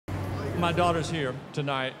my daughter's here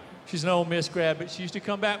tonight. She's an Ole Miss grad, but she used to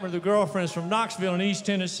come back with her girlfriends from Knoxville in East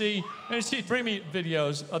Tennessee, and she'd bring me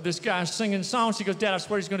videos of this guy singing songs. She goes, Dad, I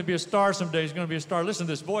swear he's going to be a star someday. He's going to be a star. Listen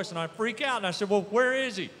to this voice, and I freak out, and I said, well, where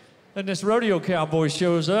is he? And this rodeo cowboy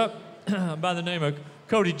shows up by the name of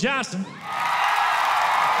Cody Johnson.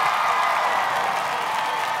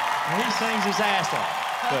 And he sings his ass off.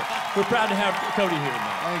 But we're proud to have Cody here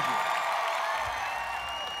tonight. Thank you.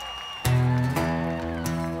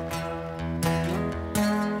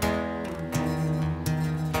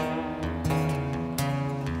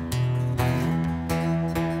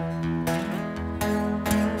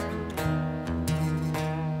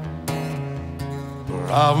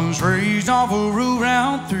 I was raised off of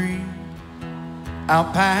Route 3,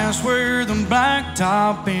 out past where the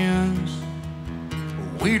blacktop ends.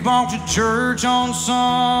 We'd walk to church on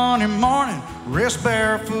Sunday morning, rest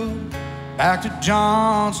barefoot, back to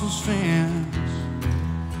Johnson's fence.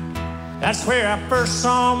 That's where I first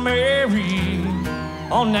saw Mary,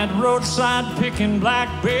 on that roadside picking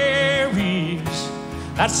blackberries.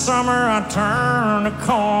 That summer I turned a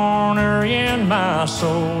corner in my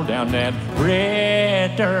soul down that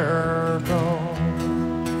red dirt road.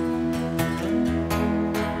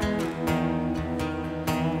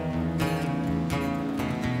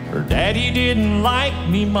 Her daddy didn't like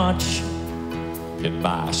me much if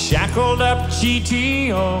I shackled up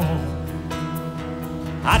GTO.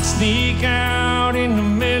 I'd sneak out in the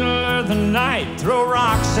middle of the night, throw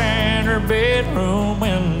rocks at her bedroom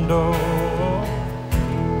window.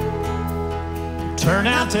 Turn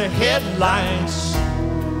out the headlights,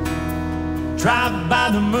 drive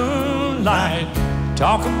by the moonlight,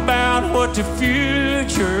 talk about what the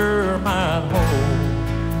future might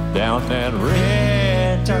hold down that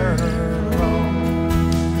red dirt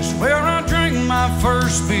road. It's where I drank my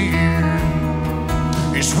first beer.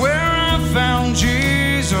 It's where I found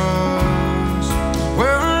Jesus.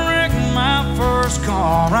 Where I wrecked my first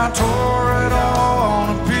car. I tore it all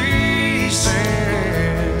to pieces.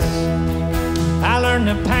 I learned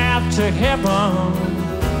the path to heaven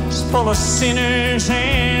is full of sinners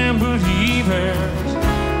and believers.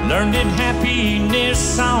 Learned that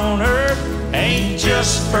happiness on earth ain't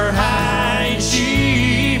just for high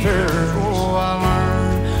achievers. Oh, I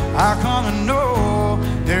learned, I come to know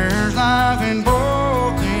there's life in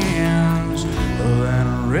both ends of that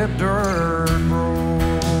red dirt road.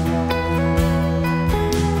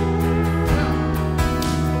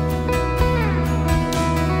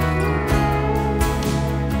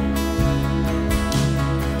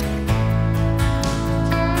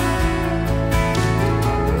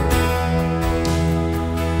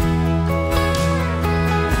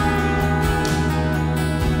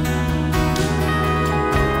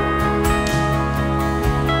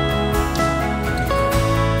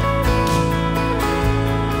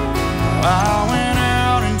 I went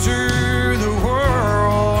out into the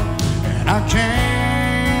world and I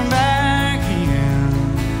came back in.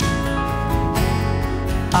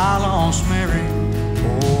 I lost Mary,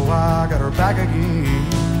 oh, I got her back again.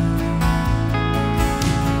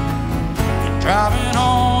 And driving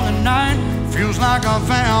home the night feels like I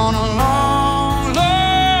found a long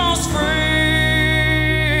lost friend.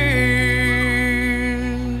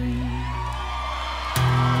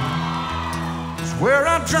 Where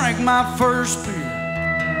I drank my first beer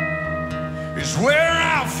is where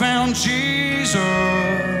I found Jesus.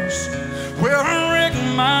 Where I wrecked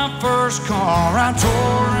my first car, I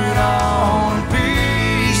tore it all to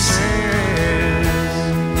pieces.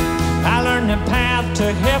 I learned the path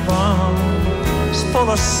to heaven is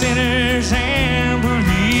full of sinners and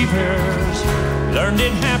believers. Learned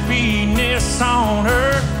that happiness on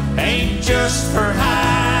earth ain't just for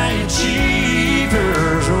high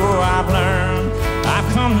achievers. Oh, I've learned,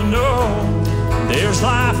 I've come to know there's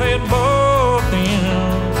life at both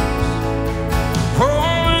ends. Oh,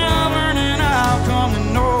 I've learned and I've come to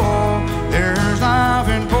know there's life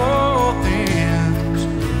in both ends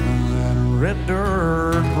of that red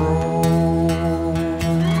dirt road.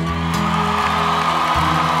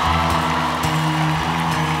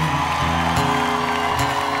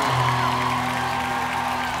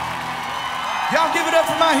 Y'all give it up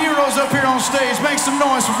for my heroes up here on stage. Make some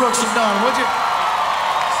noise for Brooks and Dunn, would you?